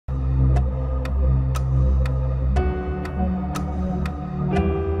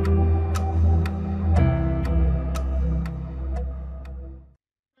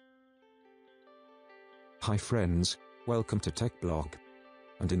Hi friends, welcome to Tech Blog.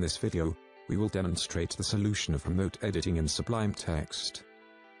 And in this video, we will demonstrate the solution of remote editing in Sublime Text.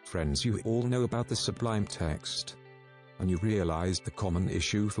 Friends, you all know about the Sublime Text. And you realized the common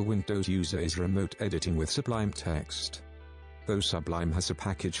issue for Windows user is remote editing with Sublime Text. Though Sublime has a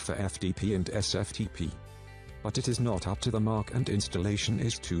package for FTP and SFTP. But it is not up to the mark and installation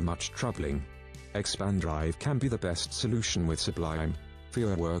is too much troubling. ExpanDrive can be the best solution with Sublime, for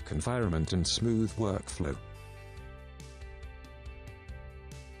your work environment and smooth workflow.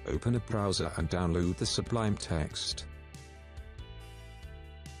 Open a browser and download the Sublime Text.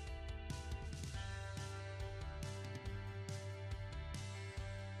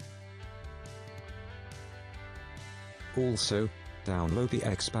 Also, download the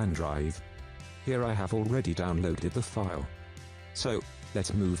ExpanDrive. Here I have already downloaded the file. So,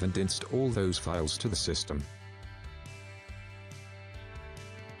 let's move and install those files to the system.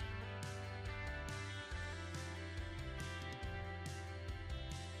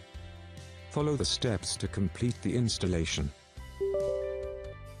 Follow the steps to complete the installation.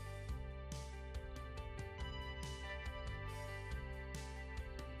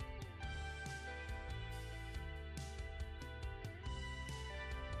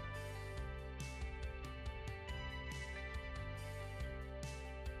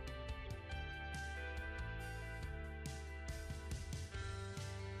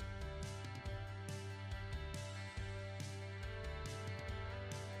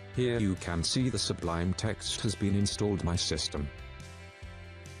 Here you can see the Sublime Text has been installed my system.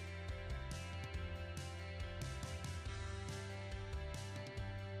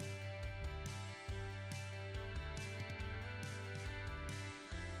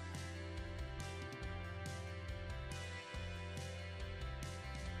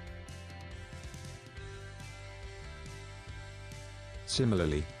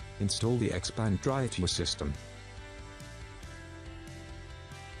 Similarly, install the ExpanDrive to your system.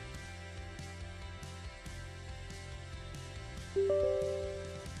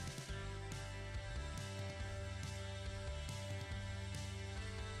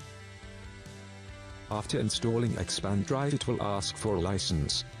 After installing ExpanDrive, it will ask for a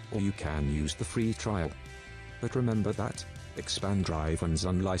license, or you can use the free trial. But remember that ExpanDrive runs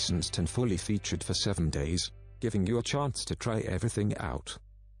unlicensed and fully featured for 7 days, giving you a chance to try everything out.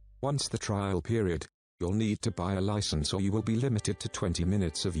 Once the trial period, you'll need to buy a license or you will be limited to 20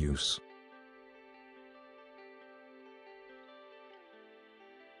 minutes of use.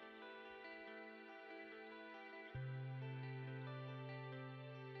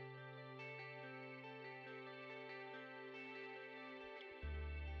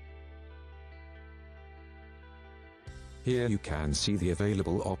 Here you can see the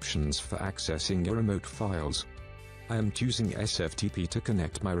available options for accessing your remote files. I am choosing SFTP to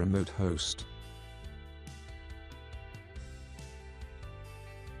connect my remote host.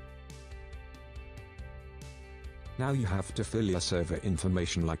 Now you have to fill your server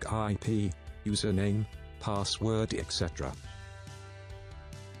information like IP, username, password, etc.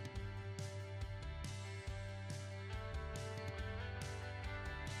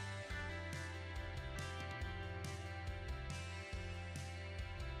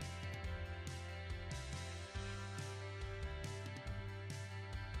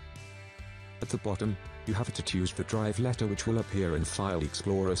 At the bottom, you have to choose the drive letter which will appear in File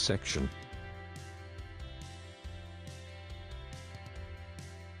Explorer section.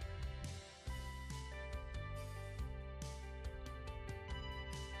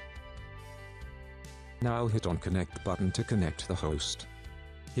 Now hit on Connect button to connect the host.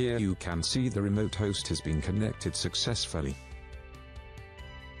 Here you can see the remote host has been connected successfully.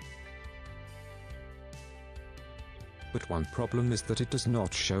 But one problem is that it does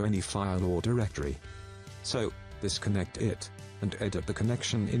not show any file or directory. So, disconnect it, and edit the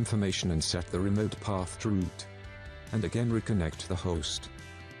connection information and set the remote path to root. And again reconnect the host.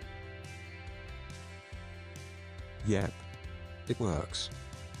 Yep. It works.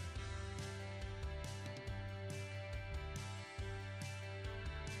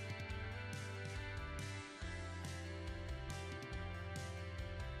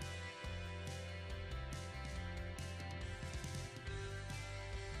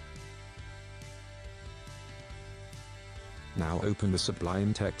 Now open the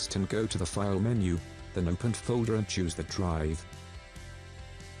Sublime Text and go to the File menu, then open Folder and choose the drive.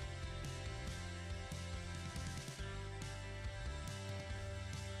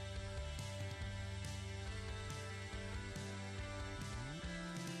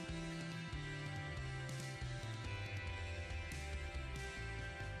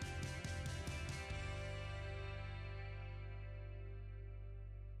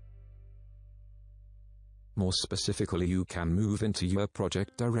 More specifically, you can move into your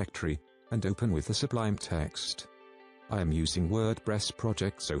project directory and open with the Sublime Text. I am using WordPress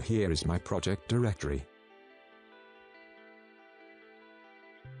project, so here is my project directory.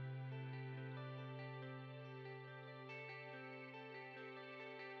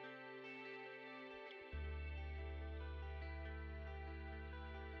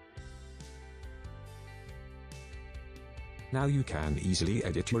 Now you can easily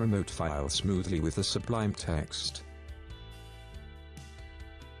edit your remote file smoothly with the Sublime Text.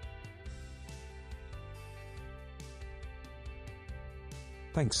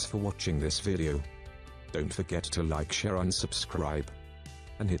 Thanks for watching this video. Don't forget to like, share and subscribe.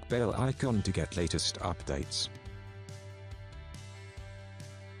 And hit bell icon to get latest updates.